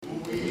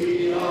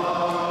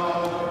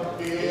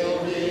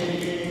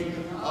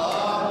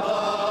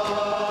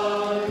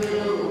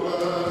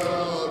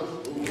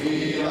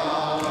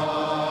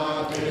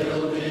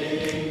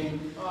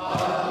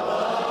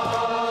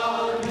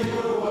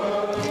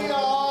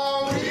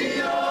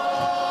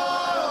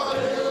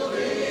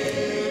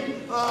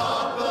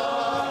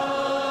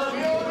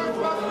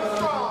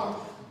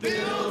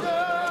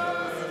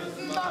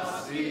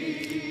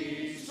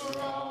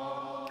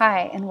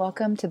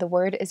welcome to The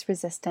Word is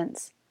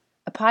Resistance,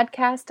 a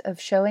podcast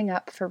of showing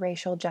up for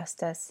racial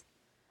justice.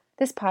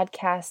 This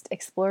podcast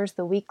explores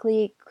the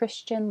weekly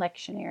Christian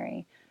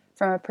lectionary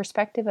from a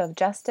perspective of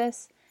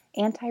justice,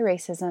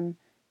 anti-racism,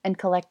 and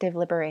collective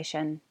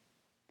liberation.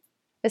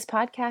 This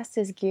podcast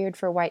is geared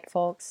for white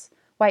folks,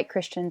 white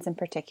Christians in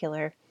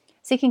particular,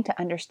 seeking to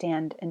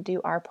understand and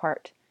do our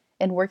part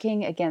in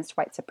working against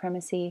white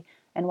supremacy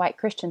and white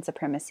Christian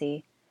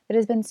supremacy that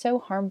has been so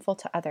harmful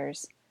to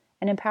others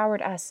and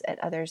empowered us at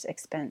others'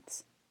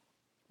 expense.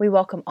 We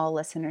welcome all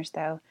listeners,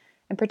 though,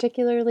 and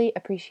particularly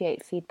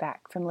appreciate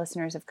feedback from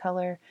listeners of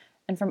color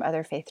and from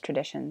other faith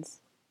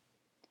traditions.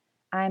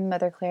 I'm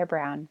Mother Claire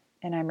Brown,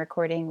 and I'm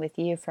recording with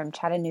you from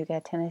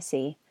Chattanooga,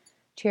 Tennessee,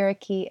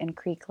 Cherokee and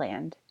Creek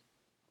land,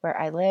 where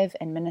I live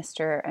and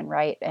minister and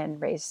write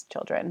and raise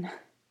children.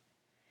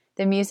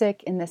 The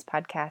music in this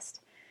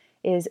podcast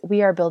is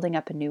We Are Building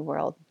Up a New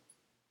World.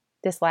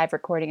 This live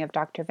recording of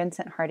Dr.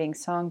 Vincent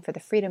Harding's Song for the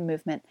Freedom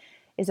Movement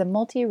is a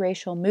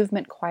multiracial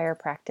movement choir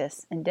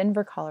practice in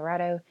Denver,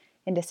 Colorado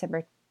in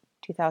December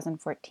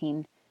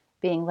 2014,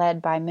 being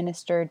led by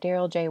Minister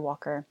Daryl J.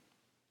 Walker.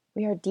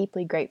 We are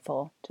deeply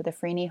grateful to the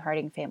Freeney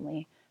Harding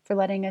family for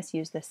letting us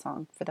use this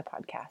song for the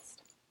podcast.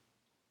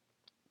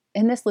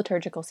 In this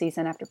liturgical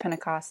season after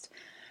Pentecost,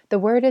 The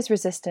Word is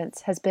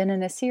Resistance has been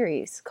in a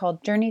series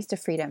called Journeys to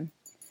Freedom.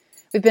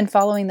 We've been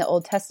following the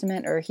Old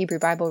Testament or Hebrew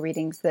Bible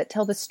readings that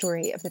tell the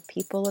story of the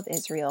people of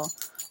Israel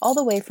all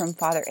the way from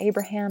Father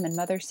Abraham and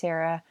Mother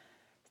Sarah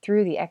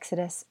through the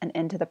Exodus and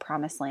into the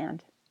Promised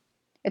Land.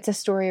 It's a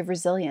story of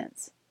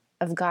resilience,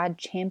 of God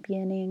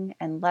championing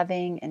and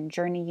loving and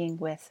journeying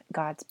with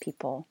God's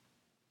people.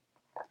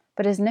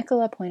 But as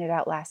Nicola pointed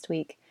out last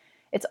week,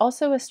 it's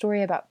also a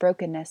story about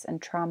brokenness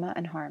and trauma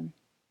and harm.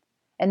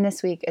 And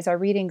this week, as our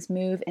readings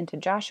move into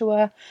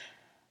Joshua,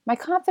 my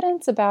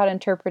confidence about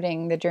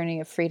interpreting the journey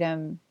of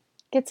freedom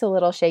gets a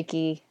little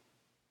shaky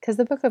because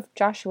the book of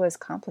Joshua is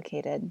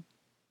complicated.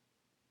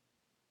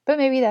 But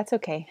maybe that's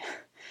okay.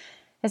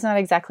 It's not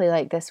exactly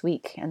like this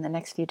week, and the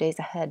next few days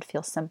ahead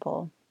feel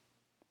simple.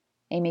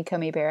 Amy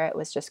Coney Barrett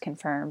was just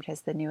confirmed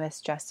as the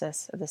newest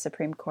justice of the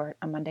Supreme Court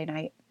on Monday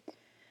night,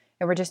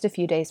 and we're just a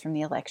few days from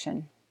the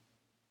election.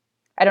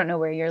 I don't know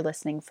where you're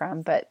listening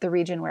from, but the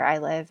region where I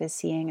live is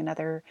seeing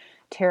another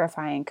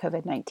terrifying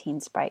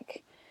COVID-19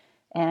 spike,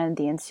 and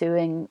the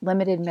ensuing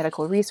limited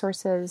medical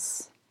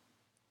resources,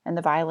 and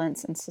the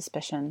violence and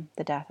suspicion,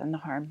 the death and the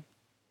harm.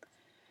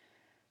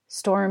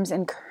 Storms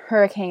and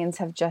hurricanes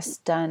have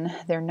just done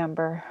their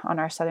number on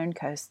our southern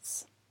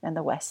coasts, and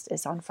the West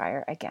is on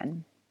fire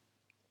again.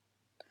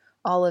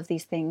 All of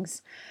these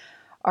things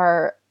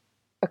are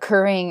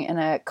occurring in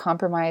a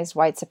compromised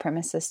white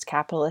supremacist,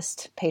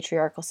 capitalist,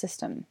 patriarchal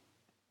system.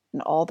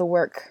 And all the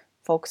work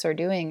folks are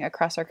doing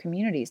across our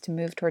communities to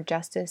move toward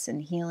justice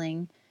and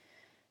healing,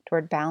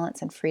 toward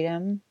balance and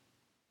freedom,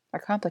 are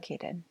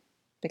complicated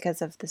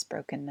because of this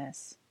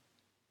brokenness.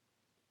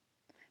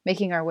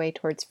 Making our way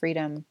towards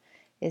freedom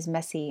is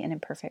messy and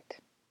imperfect.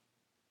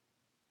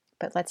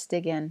 But let's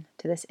dig in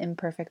to this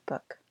imperfect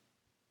book.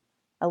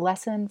 A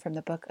lesson from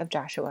the book of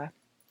Joshua.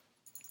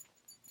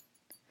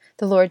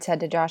 The Lord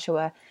said to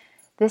Joshua,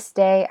 "This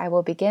day I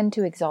will begin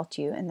to exalt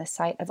you in the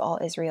sight of all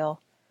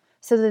Israel,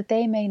 so that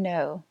they may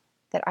know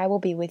that I will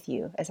be with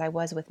you as I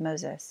was with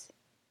Moses.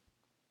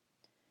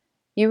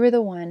 You are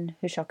the one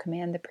who shall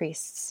command the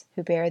priests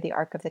who bear the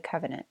Ark of the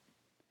Covenant.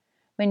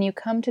 When you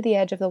come to the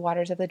edge of the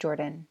waters of the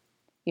Jordan,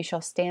 you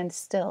shall stand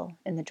still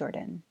in the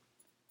Jordan."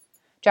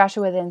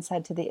 Joshua then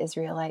said to the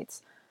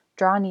Israelites,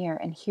 "Draw near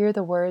and hear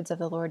the words of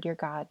the Lord your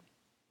God."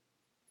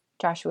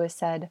 Joshua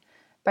said,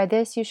 "By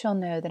this you shall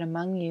know that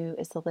among you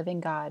is the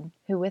living God,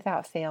 who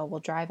without fail will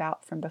drive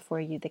out from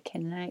before you the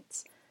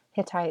Canaanites,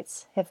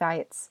 Hittites,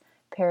 Hivites,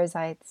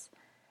 Perizzites,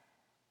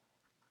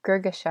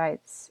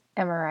 Girgashites,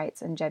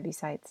 Amorites, and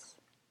Jebusites.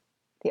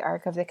 The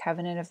ark of the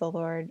covenant of the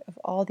Lord of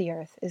all the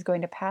earth is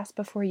going to pass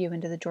before you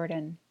into the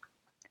Jordan.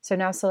 So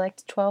now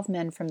select 12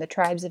 men from the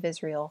tribes of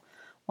Israel,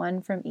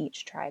 one from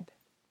each tribe.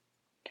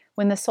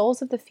 When the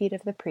soles of the feet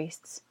of the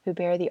priests who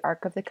bear the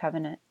ark of the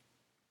covenant,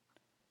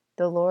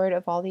 the Lord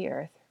of all the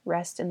earth,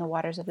 rest in the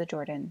waters of the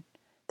Jordan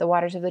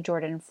waters of the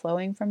Jordan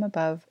flowing from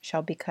above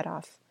shall be cut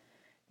off.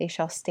 They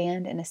shall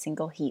stand in a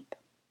single heap."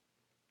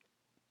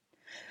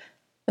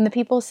 When the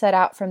people set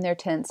out from their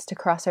tents to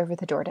cross over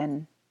the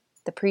Jordan,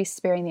 the priests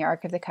bearing the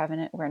Ark of the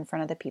Covenant were in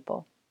front of the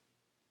people.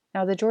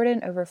 Now the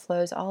Jordan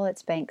overflows all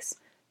its banks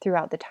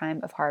throughout the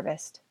time of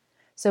harvest.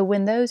 So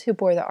when those who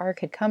bore the ark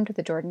had come to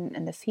the Jordan,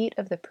 and the feet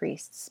of the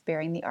priests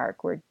bearing the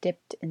ark were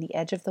dipped in the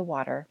edge of the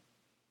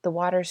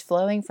waters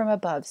flowing from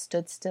above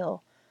stood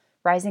still,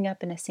 rising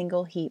up in a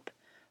single heap,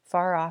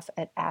 far off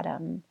at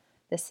Adam,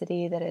 the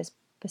city that is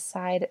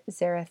beside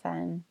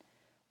Zarethan,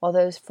 while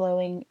those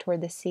flowing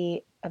toward the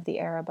sea of the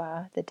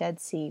Arabah, the Dead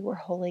Sea, were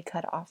wholly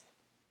cut off.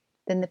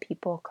 Then the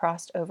people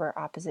crossed over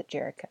opposite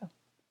Jericho.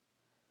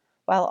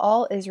 While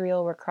all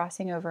Israel were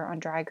crossing over on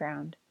dry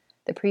ground,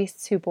 the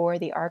priests who bore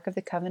the Ark of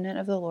the Covenant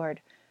of the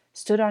Lord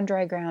stood on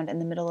dry ground in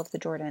the middle of the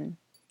Jordan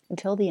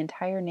until the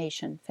entire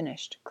nation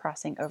finished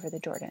crossing over the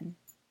Jordan.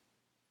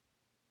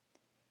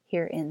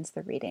 Here ends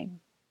the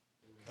reading.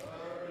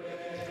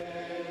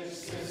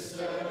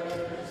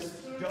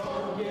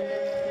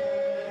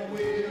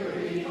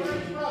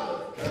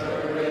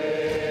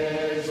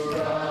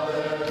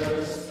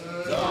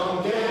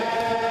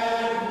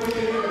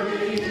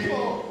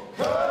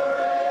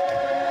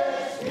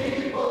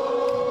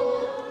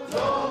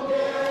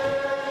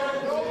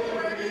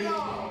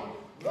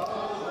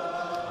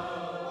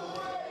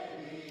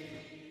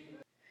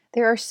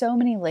 There are so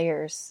many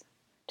layers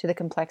to the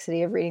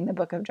complexity of reading the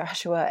book of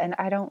Joshua, and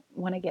I don't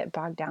want to get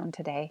bogged down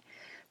today,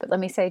 but let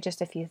me say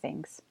just a few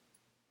things.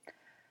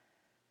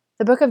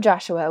 The book of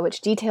Joshua,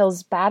 which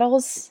details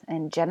battles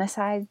and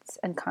genocides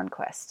and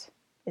conquest,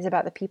 is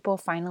about the people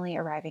finally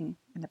arriving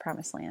in the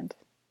Promised Land.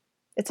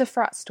 It's a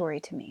fraught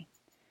story to me,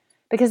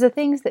 because the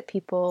things that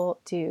people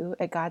do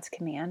at God's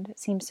command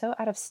seem so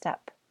out of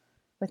step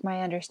with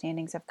my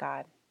understandings of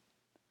God.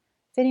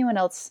 If anyone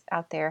else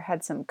out there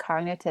had some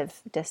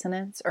cognitive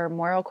dissonance or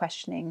moral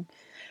questioning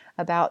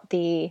about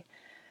the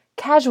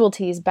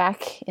casualties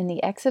back in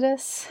the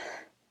Exodus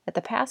at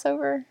the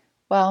Passover,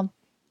 well,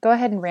 go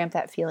ahead and ramp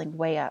that feeling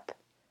way up.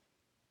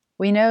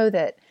 We know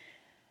that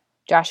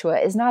Joshua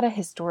is not a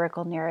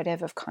historical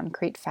narrative of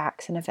concrete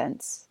facts and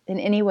events in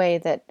any way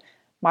that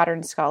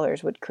modern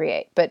scholars would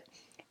create, but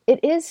it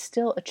is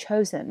still a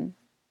chosen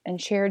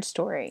and shared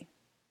story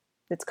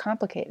that's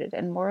complicated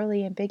and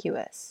morally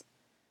ambiguous.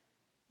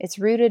 It's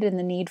rooted in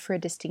the need for a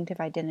distinctive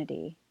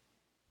identity.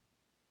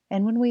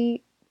 And when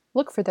we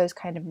look for those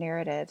kind of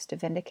narratives to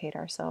vindicate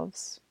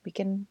ourselves, we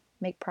can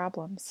make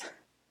problems.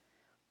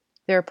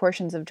 There are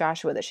portions of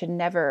Joshua that should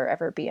never,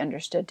 ever be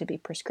understood to be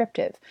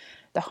prescriptive,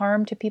 the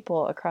harm to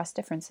people across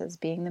differences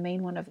being the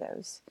main one of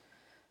those.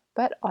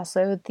 But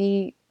also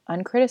the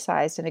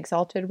uncriticized and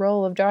exalted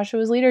role of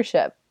Joshua's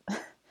leadership.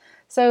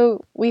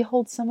 So we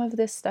hold some of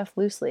this stuff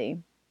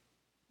loosely.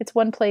 It's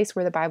one place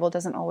where the Bible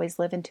doesn't always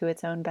live into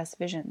its own best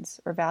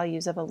visions or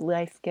values of a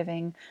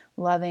life-giving,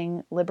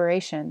 loving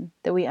liberation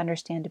that we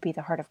understand to be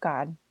the heart of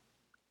God.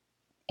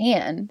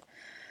 And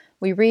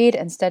we read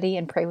and study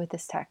and pray with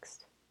this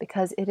text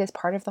because it is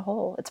part of the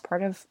whole. It's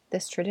part of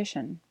this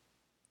tradition.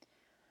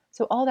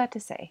 So all that to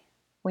say,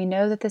 we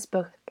know that this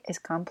book is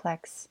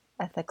complex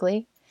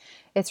ethically.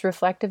 It's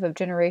reflective of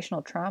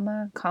generational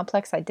trauma,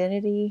 complex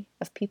identity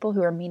of people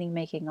who are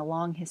meaning-making a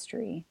long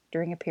history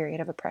during a period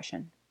of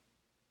oppression.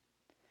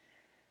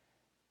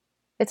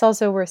 It's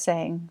also worth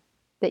saying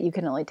that you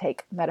can only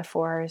take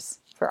metaphors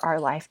for our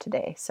life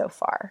today so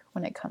far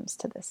when it comes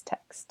to this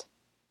text.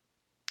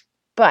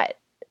 But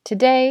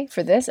today,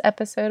 for this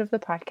episode of the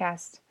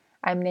podcast,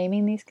 I'm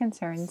naming these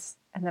concerns,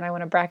 and then I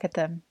want to bracket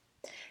them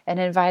and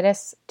invite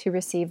us to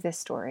receive this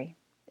story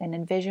and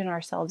envision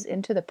ourselves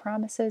into the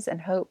promises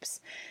and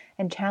hopes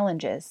and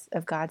challenges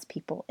of God's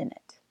people in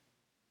it.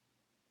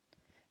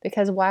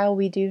 Because while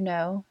we do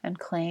know and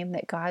claim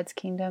that God's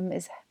kingdom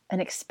is an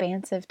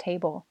expansive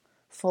table,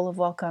 full of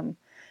welcome,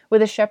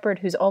 with a shepherd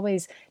who's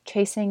always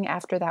chasing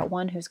after that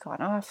one who's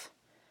gone off.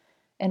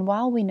 And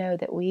while we know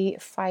that we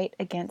fight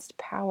against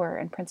power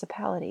and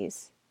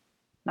principalities,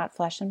 not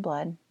flesh and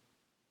blood,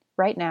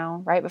 right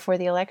now, right before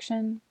the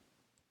election,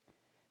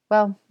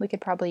 well, we could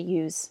probably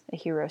use a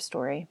hero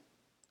story.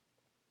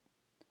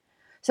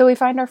 So we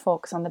find our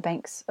folks on the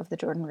banks of the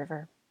Jordan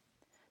River.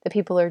 The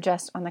people are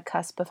just on the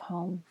cusp of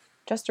home,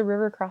 just a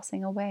river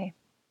crossing away.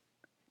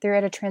 They're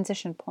at a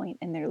transition point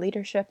in their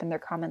leadership and their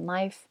common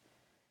life.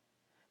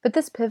 But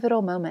this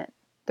pivotal moment,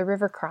 the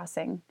river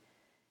crossing,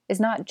 is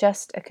not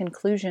just a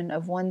conclusion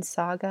of one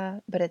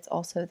saga, but it's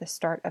also the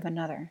start of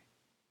another.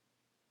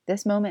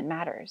 This moment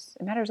matters.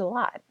 It matters a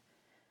lot.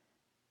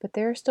 But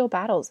there are still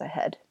battles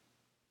ahead.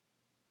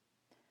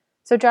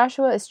 So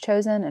Joshua is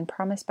chosen and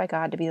promised by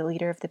God to be the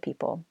leader of the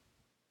people.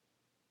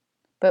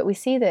 But we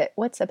see that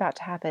what's about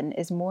to happen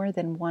is more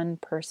than one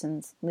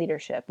person's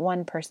leadership,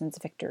 one person's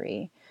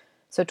victory.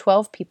 So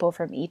 12 people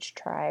from each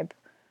tribe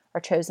are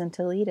chosen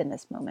to lead in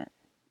this moment.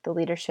 The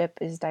leadership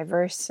is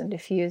diverse and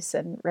diffuse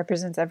and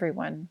represents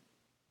everyone.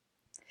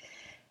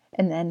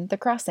 And then the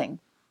crossing.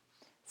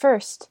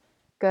 First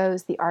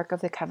goes the Ark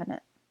of the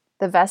Covenant,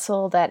 the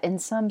vessel that in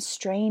some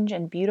strange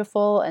and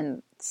beautiful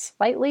and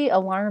slightly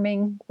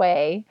alarming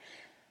way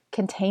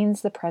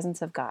contains the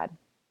presence of God,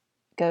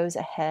 goes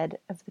ahead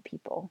of the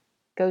people,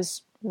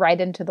 goes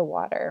right into the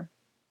water.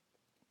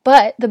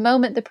 But the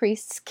moment the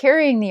priests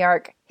carrying the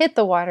ark hit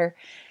the water,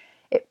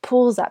 it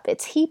pulls up.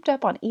 It's heaped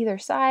up on either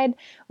side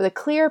with a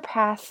clear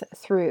path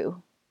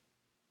through,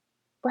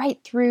 right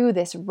through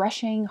this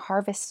rushing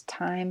harvest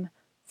time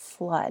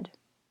flood.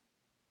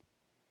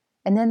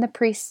 And then the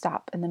priests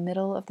stop in the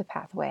middle of the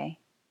pathway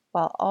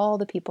while all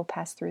the people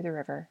pass through the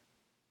river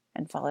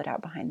and followed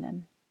out behind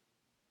them.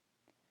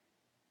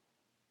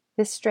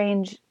 This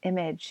strange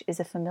image is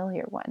a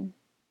familiar one.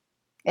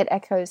 It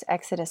echoes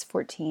Exodus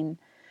 14,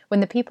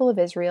 when the people of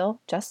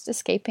Israel, just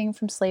escaping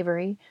from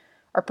slavery,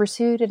 are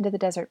pursued into the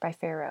desert by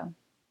Pharaoh,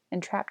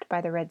 entrapped by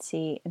the Red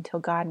Sea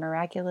until God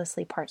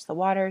miraculously parts the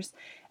waters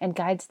and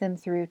guides them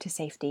through to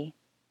safety.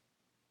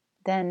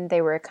 Then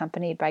they were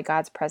accompanied by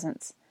God's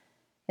presence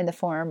in the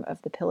form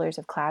of the pillars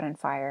of cloud and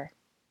fire,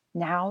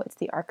 Now it's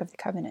the Ark of the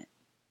Covenant.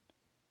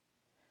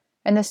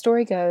 And the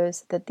story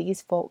goes that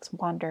these folks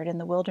wandered in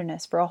the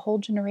wilderness for a whole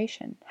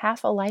generation,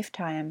 half a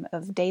lifetime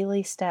of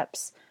daily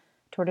steps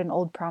toward an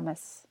old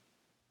promise,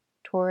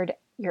 toward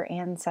your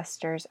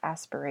ancestors'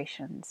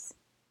 aspirations,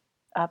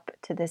 up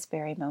to this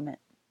very moment.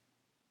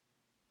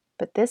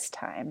 But this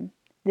time,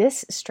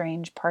 this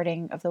strange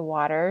parting of the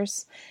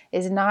waters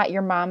is not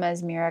your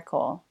mama's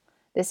miracle.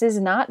 This is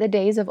not the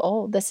days of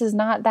old. This is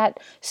not that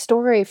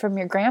story from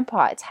your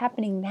grandpa. It's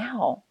happening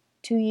now,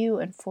 to you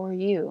and for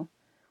you.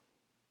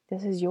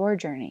 This is your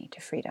journey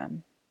to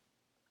freedom.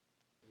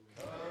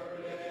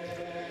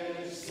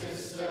 Courage,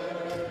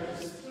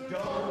 sisters,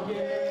 don't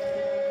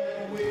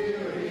get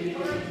weary.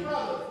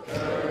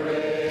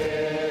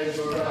 Courage,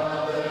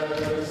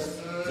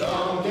 brothers,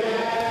 don't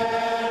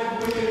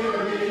get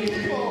weary.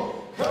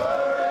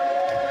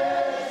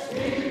 Courage,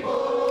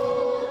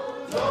 people,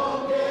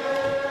 don't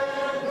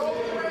get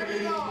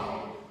weary.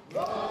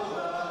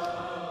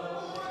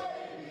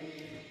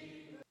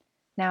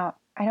 Now,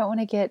 I don't want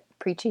to get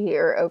preachy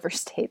or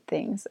overstate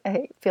things.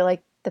 I feel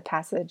like the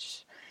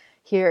passage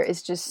here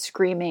is just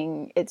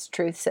screaming its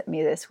truths at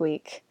me this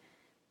week.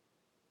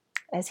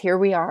 As here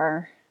we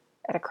are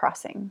at a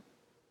crossing.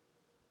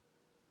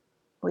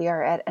 We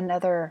are at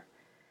another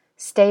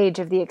stage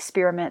of the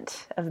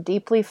experiment of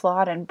deeply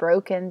flawed and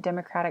broken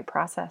democratic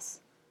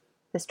process,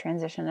 this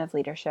transition of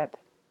leadership.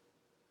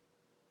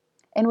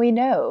 And we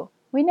know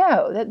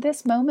that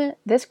this moment,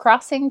 this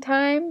crossing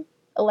time,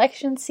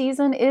 election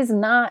season is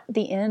not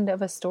the end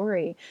of a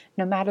story,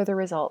 no matter the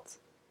results.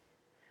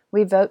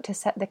 We vote to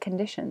set the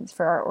conditions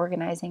for our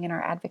organizing and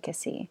our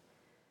advocacy,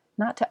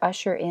 not to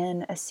usher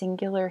in a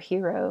singular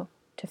hero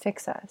to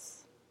fix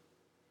us.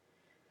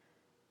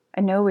 I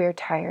know we are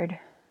tired,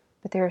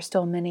 but there are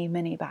still many,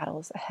 many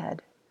battles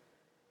ahead.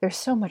 There's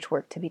so much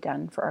work to be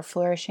done for our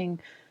flourishing,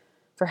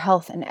 for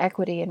health and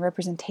equity and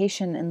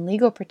representation and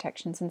legal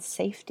protections and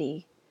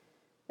safety.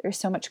 There's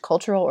so much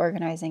cultural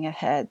organizing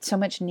ahead, so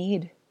much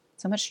need,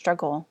 so much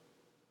struggle.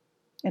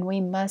 And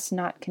we must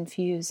not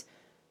confuse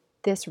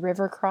this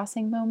river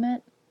crossing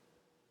moment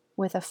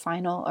with a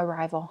final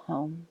arrival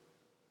home.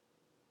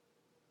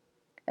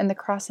 And the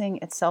crossing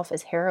itself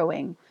is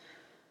harrowing.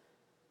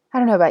 I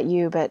don't know about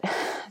you, but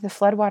the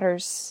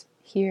floodwaters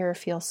here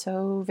feel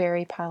so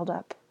very piled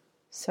up,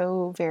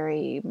 so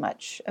very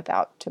much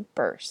about to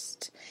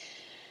burst.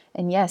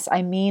 And yes,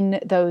 I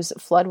mean those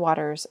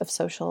floodwaters of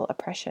social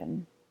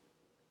oppression.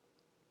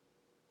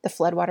 The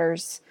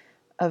floodwaters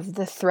of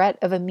the threat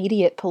of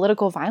immediate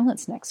political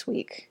violence next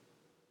week,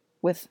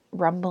 with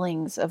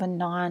rumblings of a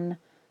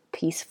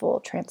non-peaceful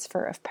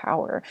transfer of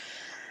power.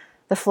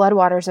 The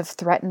floodwaters of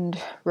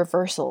threatened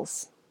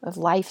reversals of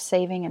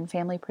life-saving and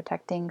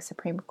family-protecting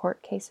Supreme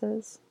Court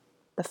cases.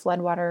 The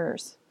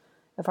floodwaters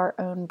of our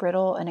own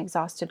brittle and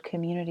exhausted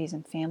communities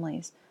and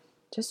families,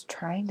 just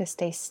trying to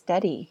stay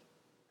steady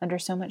under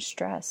so much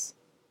stress.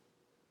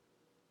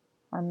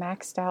 Our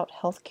maxed out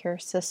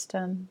healthcare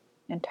system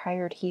and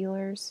tired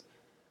healers,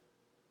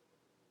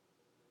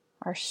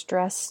 our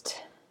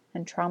stressed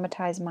and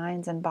traumatized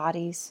minds and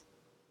bodies,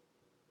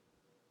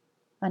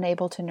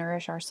 unable to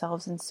nourish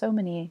ourselves in so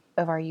many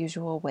of our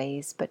usual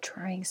ways, but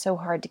trying so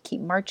hard to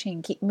keep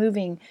marching, keep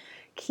moving,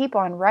 keep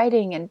on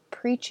writing and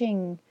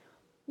preaching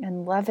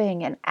and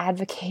loving and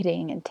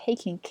advocating and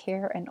taking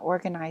care and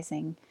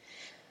organizing.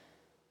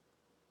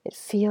 It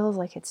feels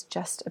like it's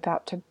just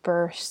about to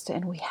burst,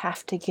 and we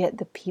have to get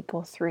the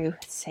people through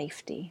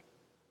safety.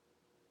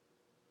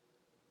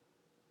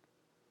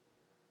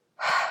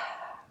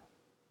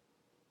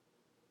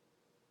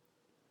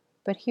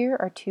 But here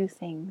are two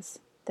things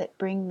that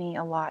bring me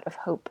a lot of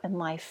hope and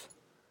life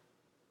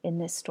in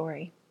this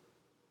story,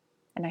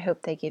 and I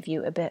hope they give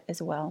you a bit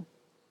as well.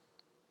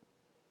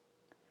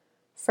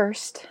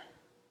 First,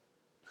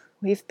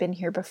 we've been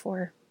here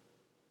before.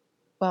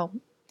 Well,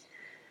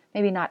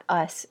 maybe not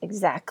us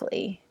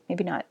exactly,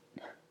 maybe not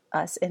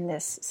us in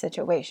this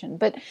situation,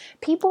 but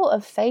people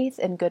of faith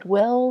and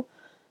goodwill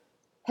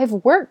have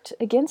worked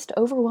against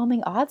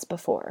overwhelming odds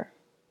before.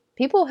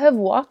 People have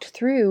walked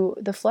through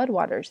the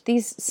floodwaters,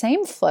 these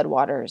same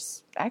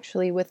floodwaters,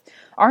 actually, with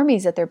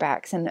armies at their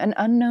backs and an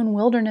unknown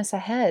wilderness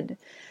ahead.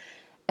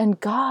 And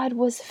God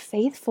was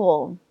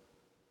faithful.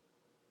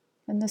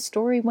 And the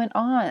story went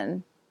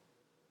on.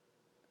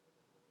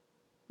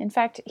 In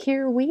fact,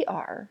 here we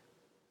are,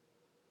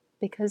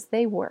 because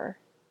they were.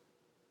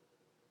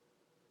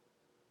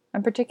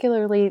 I'm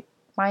particularly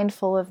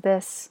mindful of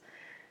this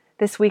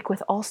week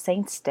with All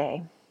Saints'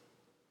 Day,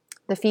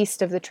 the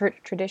feast of the church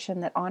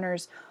tradition that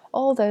honors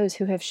all those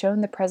who have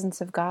shown the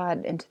presence of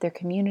God into their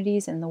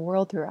communities and the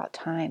world throughout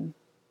time.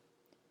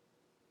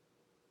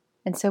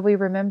 And so we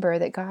remember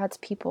that God's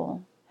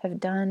people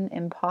have done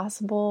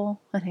impossible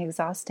and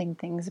exhausting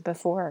things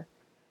before.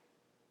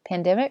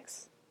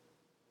 Pandemics?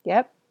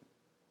 Yep.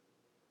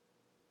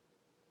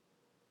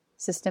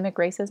 Systemic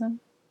racism?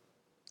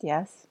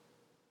 Yes.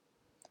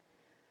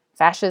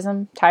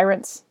 Fascism,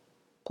 tyrants,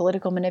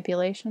 political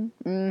manipulation?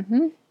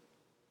 Mm-hmm.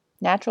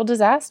 Natural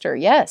disaster?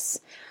 Yes.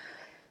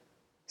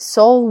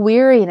 Soul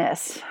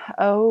weariness?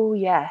 Oh,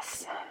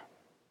 yes.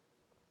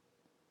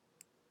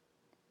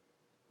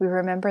 We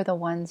remember the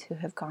ones who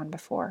have gone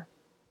before.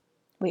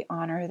 We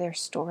honor their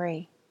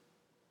story,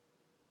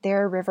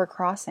 their river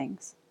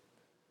crossings,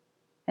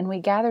 and we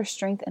gather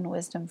strength and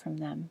wisdom from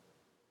them.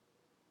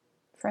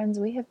 Friends,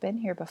 we have been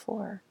here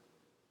before.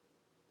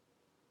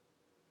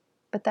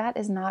 But that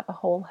is not a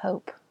whole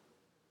hope.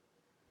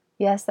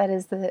 Yes, that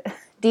is the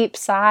deep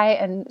sigh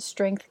and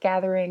strength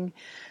gathering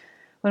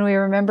when we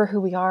remember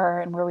who we are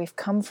and where we've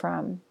come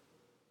from.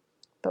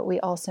 But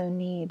we also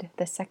need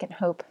the second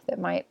hope that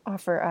might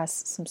offer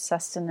us some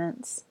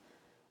sustenance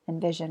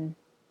and vision.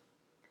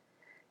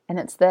 And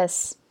it's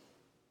this,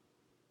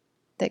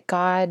 that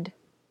God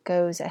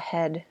goes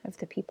ahead of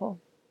the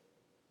people.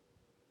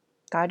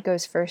 God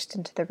goes first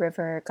into the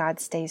river. God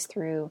stays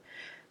through.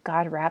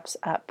 God wraps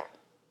up.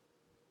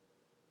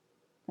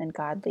 And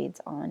God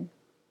leads on.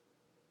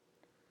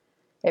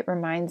 It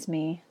reminds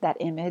me, that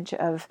image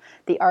of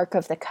the Ark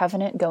of the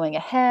Covenant going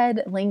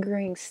ahead,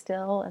 lingering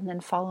still, and then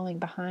following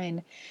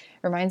behind,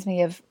 reminds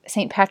me of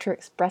St.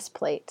 Patrick's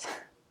breastplate.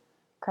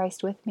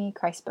 Christ with me,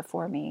 Christ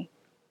before me,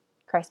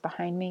 Christ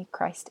behind me,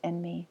 Christ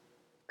in me,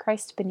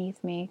 Christ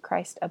beneath me,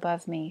 Christ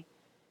above me,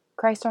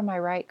 Christ on my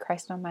right,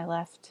 Christ on my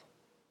left,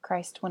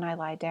 Christ when I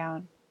lie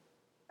down,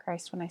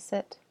 Christ when I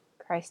sit,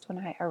 Christ when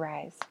I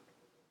arise.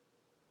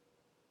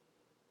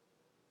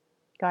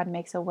 God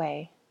makes a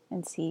way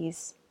and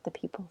sees the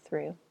people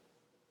through.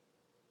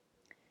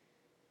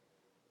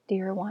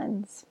 Dear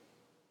ones,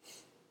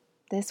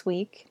 this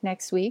week,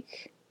 next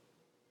week,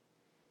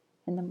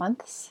 in the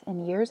months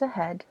and years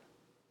ahead,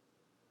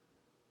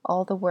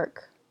 all the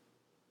work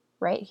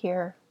right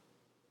here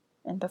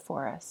and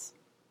before us,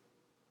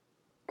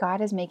 God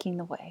is making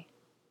the way,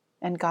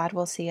 and God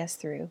will see us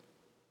through.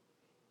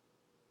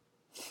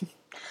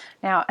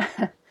 Now,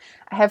 I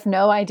have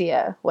no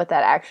idea what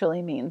that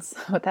actually means,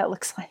 what that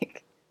looks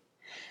like.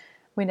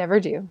 We never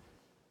do.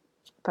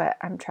 But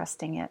I'm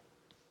trusting it.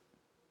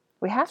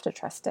 We have to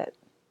trust it.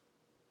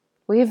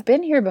 We have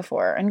been here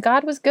before, and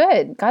God was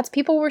good. God's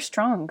people were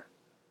strong.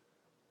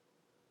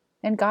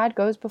 And God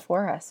goes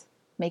before us,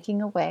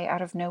 making a way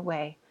out of no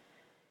way,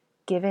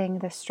 giving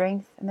the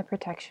strength and the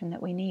protection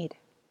that we need.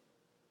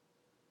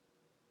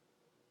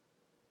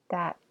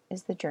 That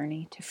is the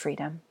journey to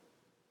freedom.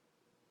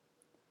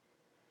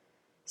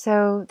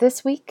 So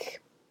this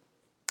week,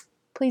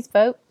 please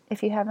vote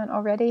if you haven't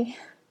already.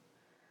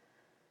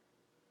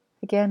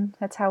 Again,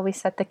 that's how we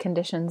set the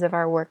conditions of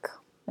our work,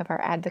 of our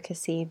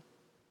advocacy,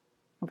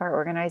 of our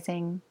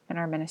organizing, and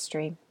our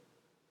ministry.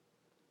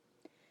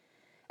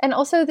 And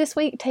also this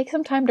week, take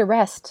some time to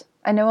rest.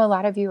 I know a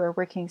lot of you are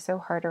working so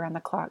hard around the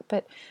clock,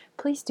 but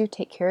please do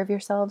take care of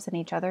yourselves and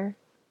each other.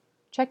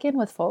 Check in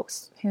with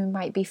folks who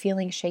might be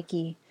feeling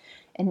shaky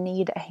and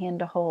need a hand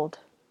to hold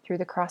through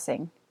the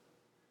crossing.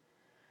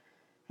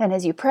 And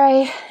as you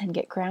pray and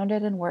get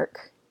grounded and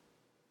work,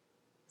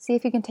 see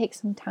if you can take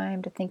some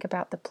time to think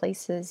about the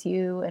places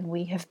you and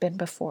we have been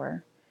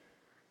before.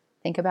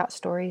 Think about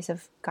stories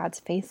of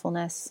God's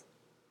faithfulness.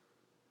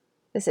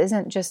 This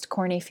isn't just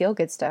corny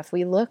feel-good stuff.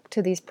 We look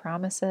to these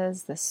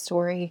promises, this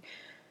story,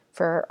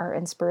 for our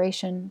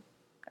inspiration,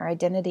 our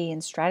identity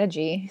and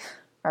strategy,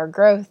 our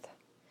growth,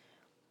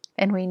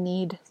 and we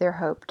need their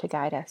hope to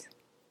guide us.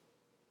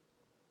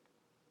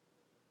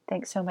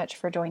 Thanks so much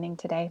for joining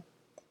today.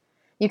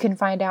 You can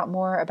find out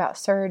more about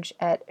Surge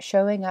at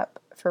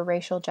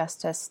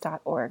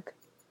showingupforracialjustice.org.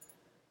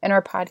 And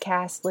our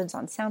podcast lives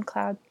on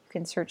SoundCloud. You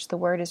can search the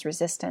word as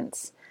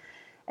resistance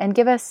and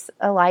give us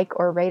a like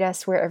or rate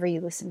us wherever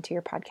you listen to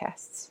your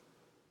podcasts.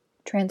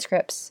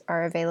 Transcripts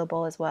are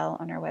available as well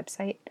on our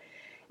website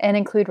and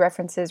include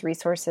references,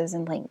 resources,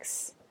 and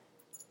links.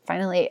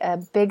 Finally, a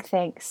big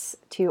thanks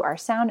to our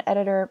sound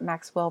editor,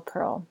 Maxwell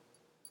Pearl.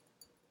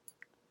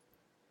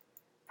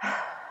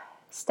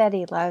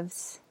 Steady,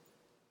 loves.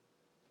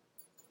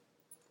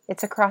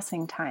 It's a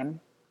crossing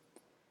time,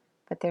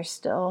 but there's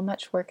still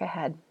much work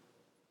ahead.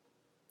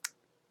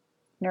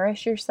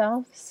 Nourish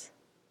yourselves.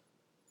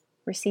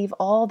 Receive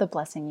all the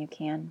blessing you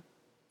can.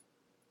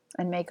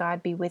 And may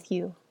God be with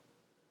you,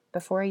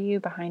 before you,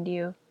 behind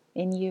you,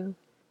 in you,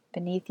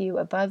 beneath you,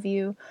 above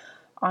you,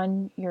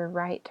 on your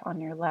right, on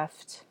your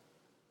left.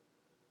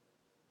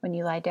 When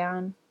you lie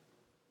down,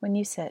 when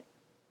you sit,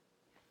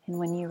 and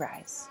when you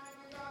rise.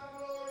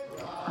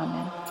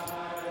 Amen.